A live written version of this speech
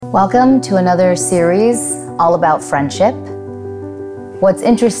Welcome to another series all about friendship. What's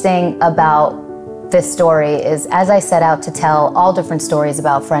interesting about this story is, as I set out to tell all different stories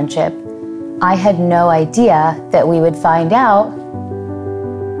about friendship, I had no idea that we would find out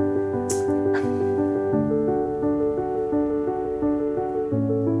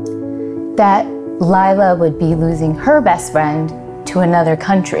that Lila would be losing her best friend to another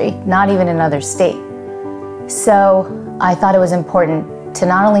country, not even another state. So I thought it was important to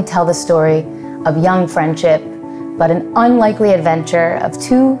not only tell the story of young friendship, but an unlikely adventure of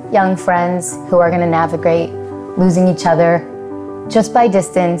two young friends who are going to navigate losing each other just by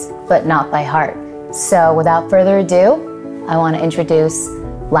distance, but not by heart. So without further ado, I want to introduce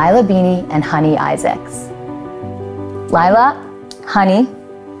Lila Beanie and Honey Isaacs. Lila, Honey,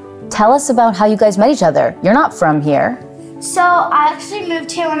 tell us about how you guys met each other. You're not from here. So I actually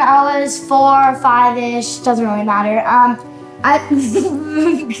moved here when I was 4 or 5-ish. Doesn't really matter. It's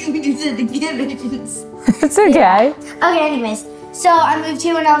okay. Okay, anyways. So I moved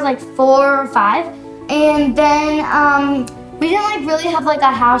here when I was like 4 or 5. And then we didn't really have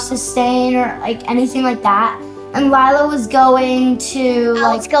a house to stay in or anything like that. And Lila was going to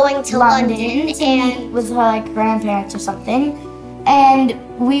I was going to London and with her grandparents or something. And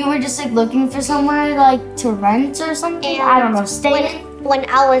we were just looking for somewhere to rent or something. And I don't know, stay in. When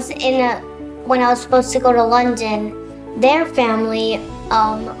I was supposed to go to London, their family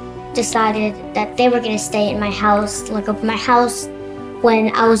decided that they were gonna stay in my house, when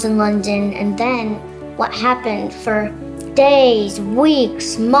I was in London. And then what happened for days,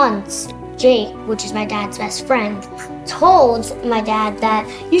 weeks, months, Jake, which is my dad's best friend, told my dad that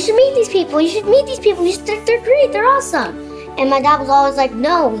you should meet these people, they're great, they're awesome. And my dad was always like,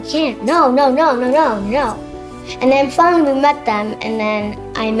 no, we can't, no. And then finally we met them, and then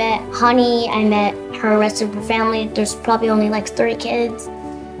I met Honey, I met her rest of her family. There's probably only 3 kids,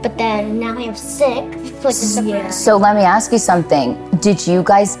 but then now I have 6. So let me ask you something. Did you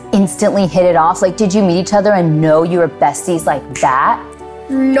guys instantly hit it off? Did you meet each other and know you were besties like that?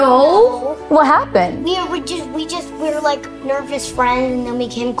 No. What happened? We were nervous friends, and then we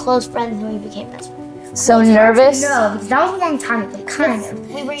became close friends, and then we became best friends. So nervous? No, because that was a long time ago, kind of.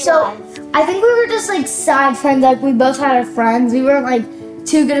 We realized. So I think we were just side friends. We both had our friends. We weren't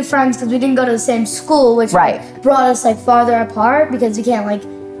too good of friends because we didn't go to the same school, which brought us farther apart because we can't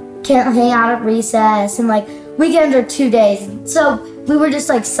hang out at recess, and weekends are 2 days. So we were just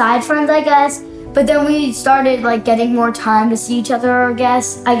side friends, I guess. But then we started getting more time to see each other, I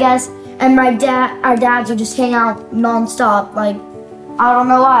guess. And our dads would just hang out nonstop. I don't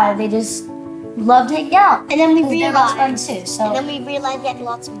know why. They just loved hanging out. And then we realized realized friends too. So we had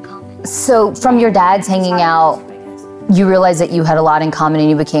lots in common. So from your dads hanging out, you realized that you had a lot in common and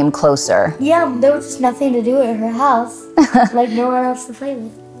you became closer. yeah, there was just nothing to do at her house. No one else to play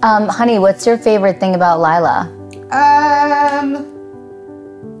with. Honey, what's your favorite thing about Lila?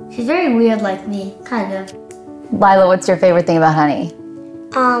 She's very weird like me, kind of. Lila, what's your favorite thing about Honey?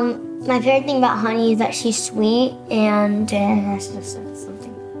 My favorite thing about Honey is that she's sweet, and Dan has to say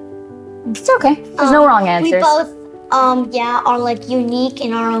something. It's okay. There's no wrong answers. we both are unique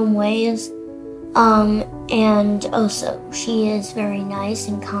in our own ways. And also she is very nice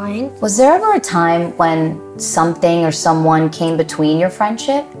and kind. Was there ever a time when something or someone came between your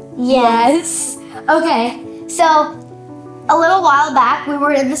friendship? Yes. Okay, so a little while back, we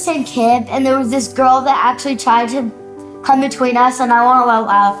were in the same camp, and there was this girl that actually tried to come between us, and I want to let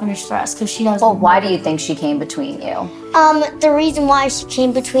Lila finish first because she knows. Well, why do you think she came between you? The reason why she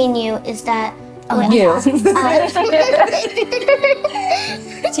came between you is that You.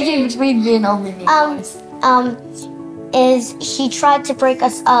 She came between me and only me. is she tried to break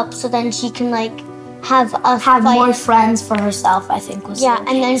us up so then she can have us have fight. more friends for herself, I think was. Yeah,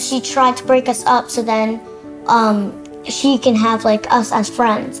 and then she tried to break us up so then she can have us as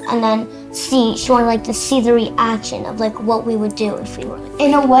friends, and then she wanted to see the reaction of what we would do if we were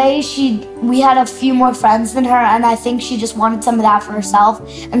In a way, we had a few more friends than her, and I think she just wanted some of that for herself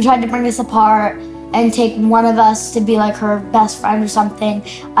and tried to bring us apart and take one of us to be her best friend or something.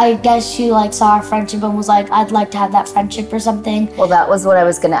 I guess she saw our friendship and was I'd like to have that friendship or something. Well, that was what I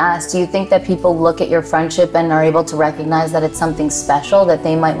was going to ask. Do you think that people look at your friendship and are able to recognize that it's something special that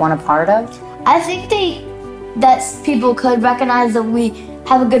they might want a part of? I think that people could recognize that we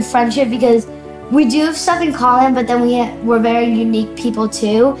have a good friendship because we do have stuff in common, but then we're very unique people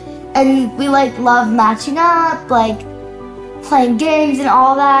too, and we love matching up, playing games and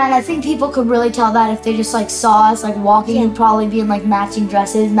all that. And I think people could really tell that if they just saw us walking, we'd probably be in matching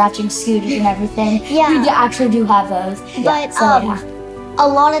dresses, matching scooters and everything. Yeah. We actually do have those. But So, yeah. a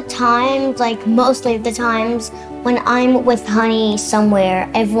lot of times, mostly of the times, when I'm with Honey somewhere,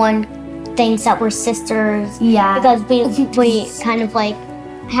 everyone thinks that we're sisters. Yeah. Because we kind of like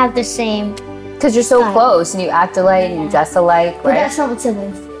have the same. Because you're so close and you act alike and you dress alike, right? But that's not what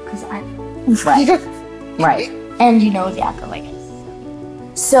siblings do, because Right. Right. And you know what the act alike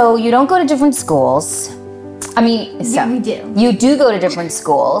is. So you don't go to different schools. I mean, so we do. You do go to different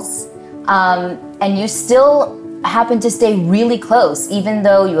schools, and you still happen to stay really close, even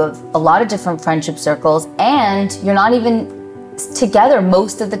though you have a lot of different friendship circles, and you're not even together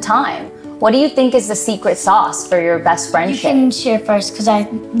most of the time. What do you think is the secret sauce for your best You friendship? can share first, because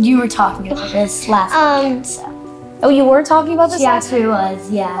you were talking about this last weekend, so. Oh, you were talking about this? She actually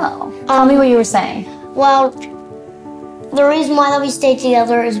was, yeah. Oh. Tell me what you were saying. Well, the reason why that we stay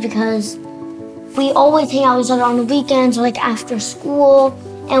together is because we always hang out with each other on the weekends or like after school,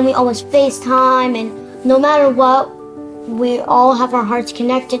 and we always FaceTime, and no matter what, we all have our hearts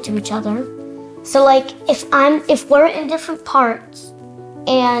connected to each other. So like if we're in different parts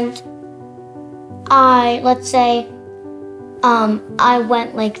and let's say I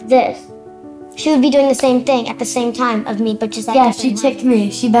went like this, she would be doing the same thing at the same time of me, but just at Yeah, she ticked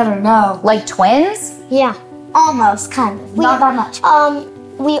me. She better know. Like twins? Yeah. Almost, kind of. Not that much.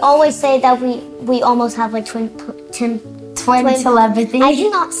 We always say that we almost have like twin Telepathy. I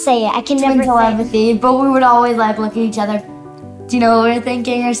cannot say it. I can Twin never say it. telepathy. But we would always like look at each other. Do you know what we're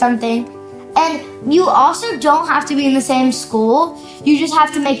thinking or something? And you also don't have to be in the same school. You just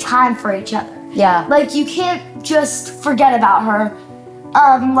have to make time for each other. Yeah. Like, you can't just forget about her.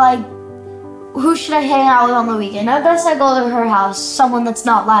 Like, who should I hang out with on the weekend? I guess I go to her house, someone that's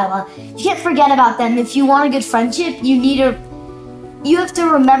not Lila. You can't forget about them. If you want a good friendship, you have to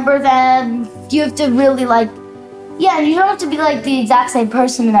remember them. You have to really you don't have to be like the exact same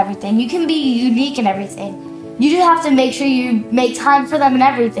person and everything. You can be unique and everything. You just have to make sure you make time for them and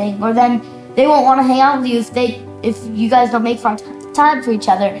everything, or then they won't want to hang out with you if you guys don't make time for each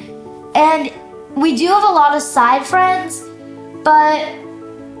other. And we do have a lot of side friends, but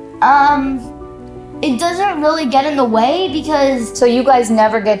it doesn't really get in the way because... So you guys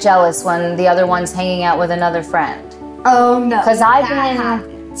never get jealous when the other one's hanging out with another friend? Oh no. Because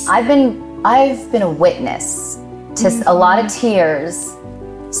I've been a witness to a lot of tears.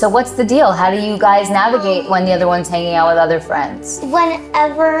 So what's the deal? How do you guys navigate when the other one's hanging out with other friends?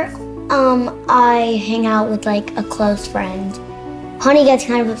 Whenever I hang out with like a close friend, Honey gets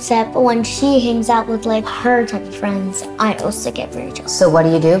kind of upset, but when she hangs out with like her type of friends, I also get very jealous. So what do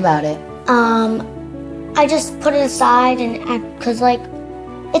you do about it? I just put it aside and act, because like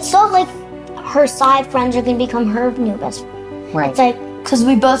it's not like her side friends are gonna become her new best friend. Right. It's like, because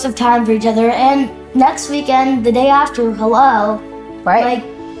we both have time for each other. And next weekend, the day after, hello. Right. Like,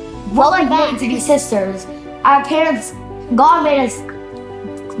 we're like meant to be sisters. Our parents, God made us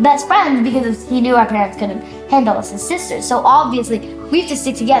best friends because he knew our parents couldn't handle us as sisters. So obviously, we have to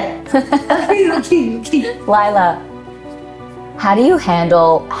stick together. Lila, how do you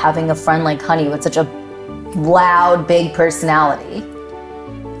handle having a friend like Honey with such a loud, big personality?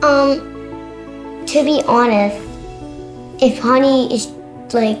 to be honest, if Honey is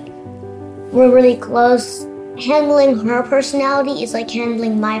like, we're really close, handling her personality is like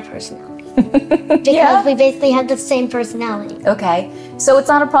handling my personality. Because we basically have the same personality. Okay, so it's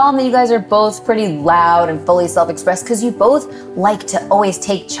not a problem that you guys are both pretty loud and fully self-expressed because you both like to always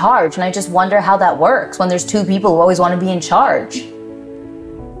take charge, and I just wonder how that works when there's two people who always want to be in charge.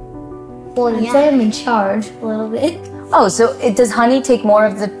 Well, I'd yeah. say I'm in charge a little bit. Oh, so does Honey take more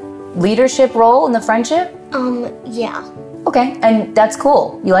of the leadership role in the friendship? Yeah. Okay, and that's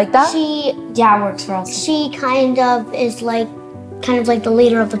cool. You like that? Yeah, it works for us. She kind of like the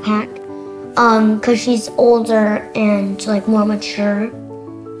leader of the pack. Cause she's older and like more mature.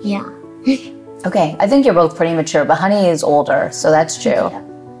 Yeah. Okay, I think you're both pretty mature, but Honey is older, so that's true.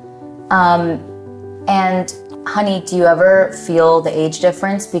 Yeah. And Honey, do you ever feel the age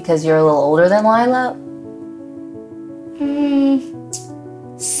difference because you're a little older than Lila?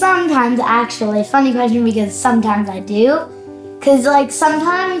 Sometimes, actually. Funny question, because sometimes I do. Because, like,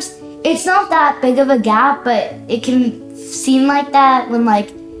 sometimes it's not that big of a gap, but it can seem like that when,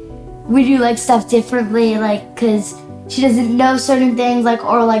 like, we do, like, stuff differently, like, because she doesn't know certain things, like,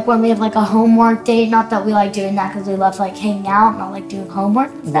 or, like, when we have, like, a homework date. Not that we like doing that because we love, like, hanging out, not, like, doing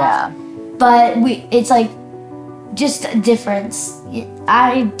homework and stuff. Yeah. But it's, like, just a difference.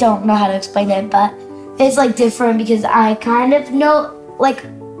 I don't know how to explain it, but it's, like, different because I kind of know, like,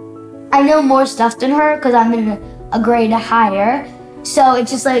 I know more stuff than her because I'm in a grade higher. So it's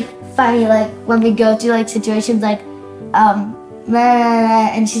just, like, funny, like, when we go through, like, situations, like,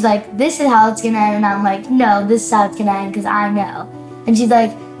 and she's like, this is how it's gonna end, and I'm like, no, this is how it's gonna end because I know. And she's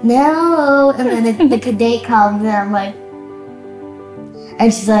like, no. And then the cadet comes and I'm like,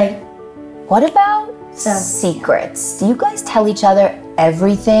 and she's like, What about So- secrets? Do you guys tell each other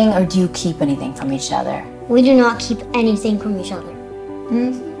everything or do you keep anything from each other? We do not keep anything from each other.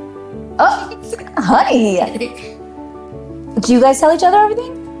 Oh, honey. Do you guys tell each other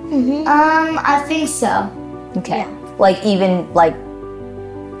everything? I think so. Okay. Yeah. Like even like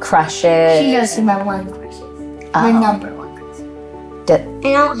crushes? She knows who my one crush is. My number one crush. And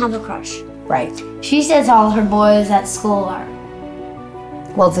I don't have a crush. Right. She says all her boys at school are.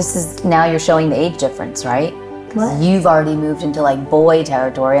 Well, this is now you're showing the age difference, right? 'Cause What? you've already moved into like boy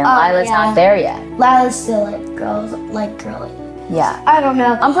territory and Oh, Lila's yeah. not there yet. Lila's still like girls, like girly. Yeah. I don't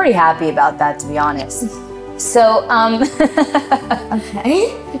know. I'm pretty happy about that, to be honest. So,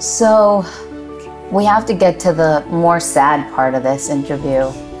 Okay. so we have to get to the more sad part of this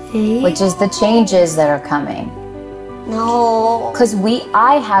interview, See? which is the changes that are coming. No. Because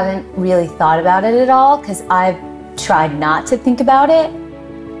I haven't really thought about it at all, because I've tried not to think about it,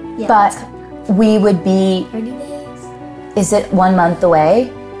 Yeah, but we would be, 30 days. is it 1 month away?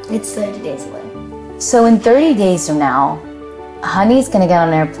 It's 30 days away. So in 30 days from now, Honey's gonna get on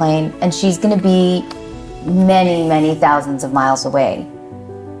an airplane and she's gonna be many, many thousands of miles away.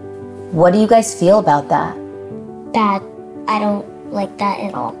 What do you guys feel about that? Bad. I don't like that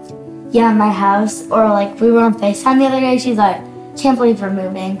at all. Yeah, my house, or like we were on FaceTime the other day. She's like, "Can't believe we're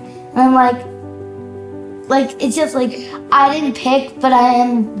moving," and I'm like, it's just like I didn't pick, but I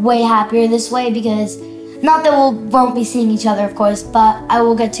am way happier this way because not that we won't be seeing each other, of course, but I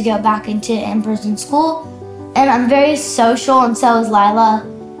will get to go back into in-person school, and I'm very social, and so is Lila.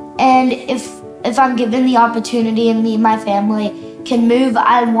 And if I'm given the opportunity and me and my family can move,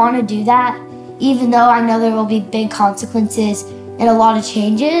 I want to do that, even though I know there will be big consequences and a lot of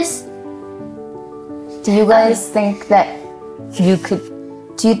changes. Do you guys think that do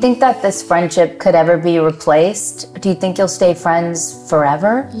you think that this friendship could ever be replaced? Do you think you'll stay friends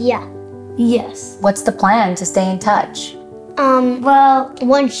forever? Yeah. Yes. What's the plan to stay in touch? Well,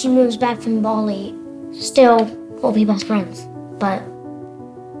 once she moves back from Bali, still we'll be best friends. But,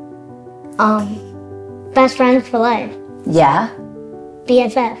 best friends for life. Yeah?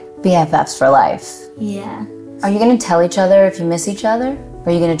 BFF. BFFs for life. Yeah. Are you gonna tell each other if you miss each other? Or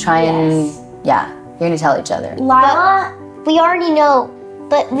are you gonna try Yes. yeah, you're gonna tell each other. Lila, We already know,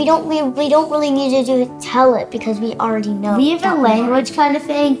 but we don't really need to tell it because we already know. we have a language kind of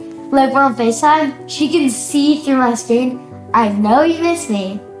thing. Like we're on FaceTime, she can see through my screen. I know you miss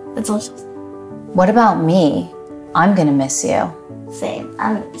me. That's all she'll What about me? I'm gonna miss you. say.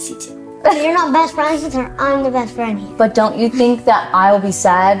 I'm gonna miss you too. You're not best friends with her. I'm the best friend here. But don't you think that I will be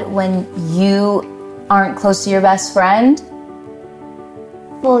sad when you aren't close to your best friend?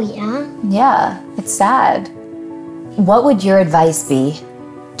 Well, yeah. Yeah, it's sad. What would your advice be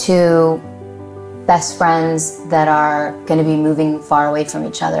to best friends that are going to be moving far away from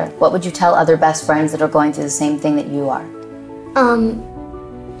each other? What would you tell other best friends that are going through the same thing that you are?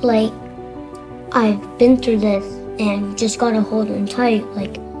 Like, I've been through this and you just gotta hold them tight.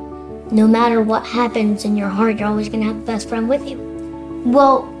 Like, no matter what happens in your heart, you're always gonna have a best friend with you.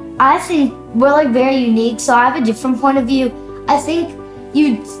 Well, I think we're like very unique, so I have a different point of view. I think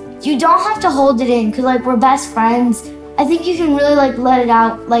you don't have to hold it in because like we're best friends. I think you can really like let it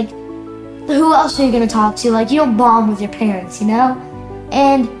out. Like, who else are you gonna talk to? Like, you don't bond with your parents, you know?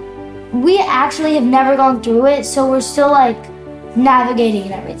 And we actually have never gone through it, so we're still like navigating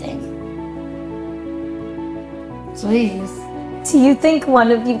and everything. Please. Do you think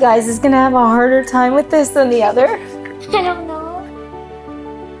one of you guys is going to have a harder time with this than the other? I don't know.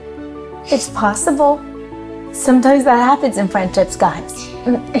 It's possible. Sometimes that happens in friendships, guys.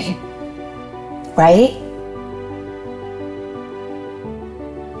 Right?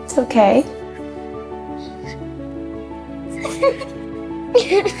 It's okay.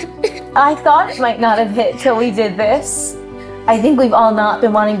 I thought it might not have hit till we did this. I think we've all not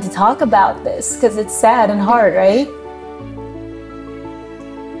been wanting to talk about this because it's sad and hard, right?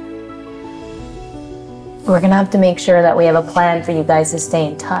 We're gonna have to make sure that we have a plan for you guys to stay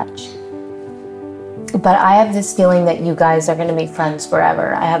in touch. But I have this feeling that you guys are gonna be friends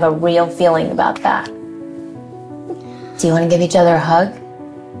forever. I have a real feeling about that. Do you wanna give each other a hug?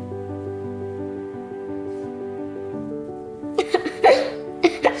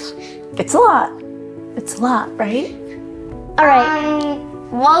 It's a lot. It's a lot, right? All right.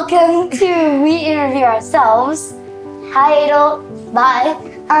 Welcome to We Interview Ourselves. Hi, Adel. Bye.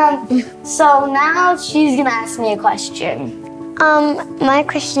 So now she's gonna ask me a question. My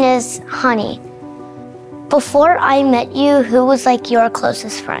question is, Honey, before I met you, who was like your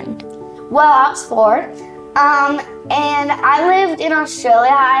closest friend? Well, I was 4. And I lived in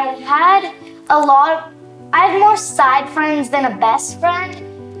Australia. I had more side friends than a best friend,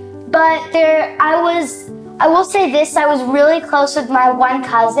 but I will say this, I was really close with my one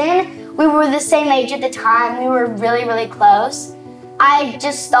cousin. We were the same age at the time. We were really, really close. I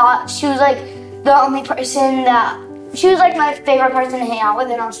just thought she was like the only person she was like my favorite person to hang out with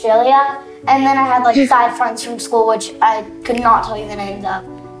in Australia. And then I had like side friends from school, which I could not tell you the names of.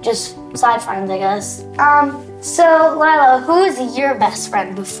 Just side friends, I guess. So Lila, who is your best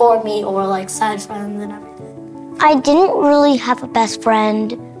friend before me, or like side friends and everything? I didn't really have a best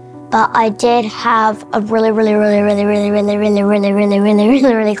friend, but I did have a really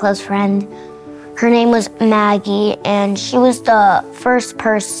close friend. Her name was Maggie, and she was the first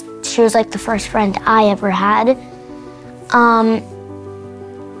friend I ever had.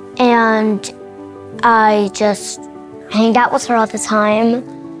 And I just hanged out with her all the time.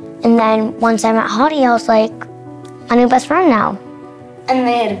 And then once I met Hottie, I was like, my new best friend now. And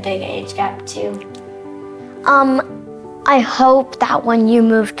they had a big age gap too. I hope that when you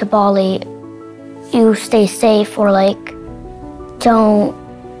move to Bali, you stay safe, or like, don't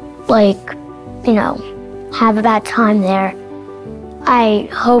have a bad time there. I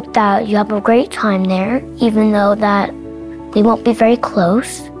hope that you have a great time there, even though that we won't be very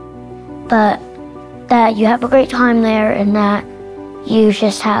close, but that you have a great time there and that you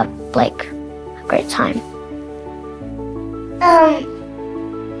just have like a great time. I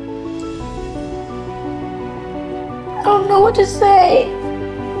don't know what to say.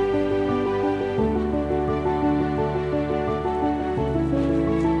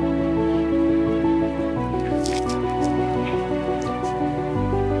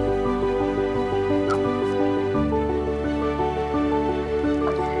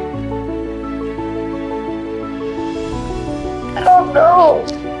 I don't know.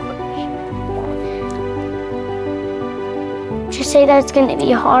 Just say that it's going to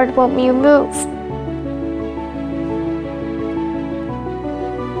be hard when you move.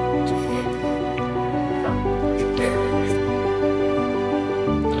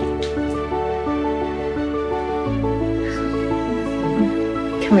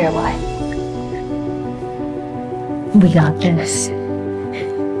 Come here, Why? We got this.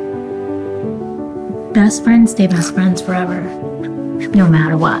 Best friends stay best friends forever, no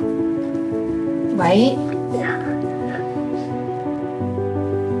matter what. Right?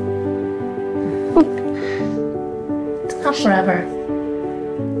 It's not forever.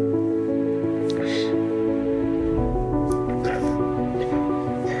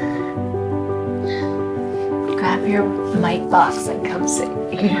 Grab your mic box and come sit.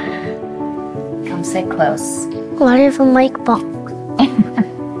 Come sit close. What if a mic box?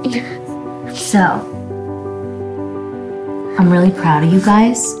 So, I'm really proud of you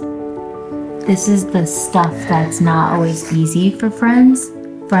guys. This is the stuff that's not always easy for friends.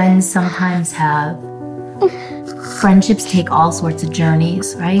 Friends sometimes friendships take all sorts of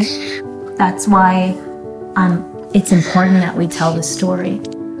journeys, right? That's why it's important that we tell the story,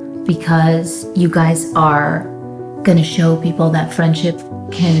 because you guys are going to show people that friendship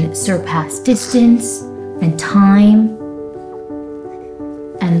can surpass distance and time,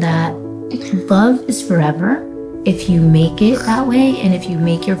 and that love is forever if you make it that way, and if you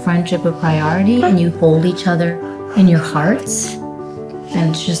make your friendship a priority and you hold each other in your hearts, then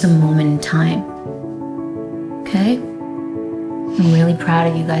it's just a moment in time. Okay? I'm really proud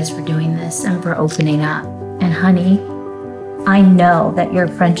of you guys for doing this and for opening up. And honey, I know that your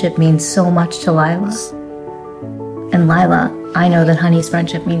friendship means so much to Lila. And Lila, I know that honey's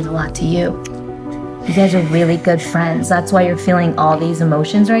friendship means a lot to you. You guys are really good friends. That's why you're feeling all these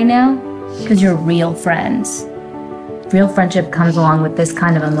emotions right now, because you're real friends. Real friendship comes along with this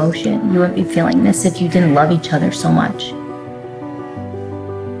kind of emotion. You wouldn't be feeling this if you didn't love each other so much.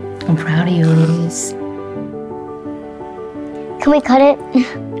 I'm proud of you, ladies. Can we cut it?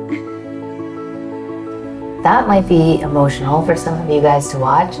 That might be emotional for some of you guys to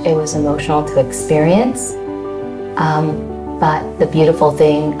watch. It was emotional to experience. But the beautiful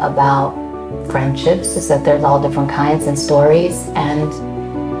thing about friendships is that there's all different kinds and stories. And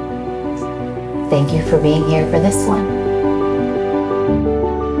thank you for being here for this one.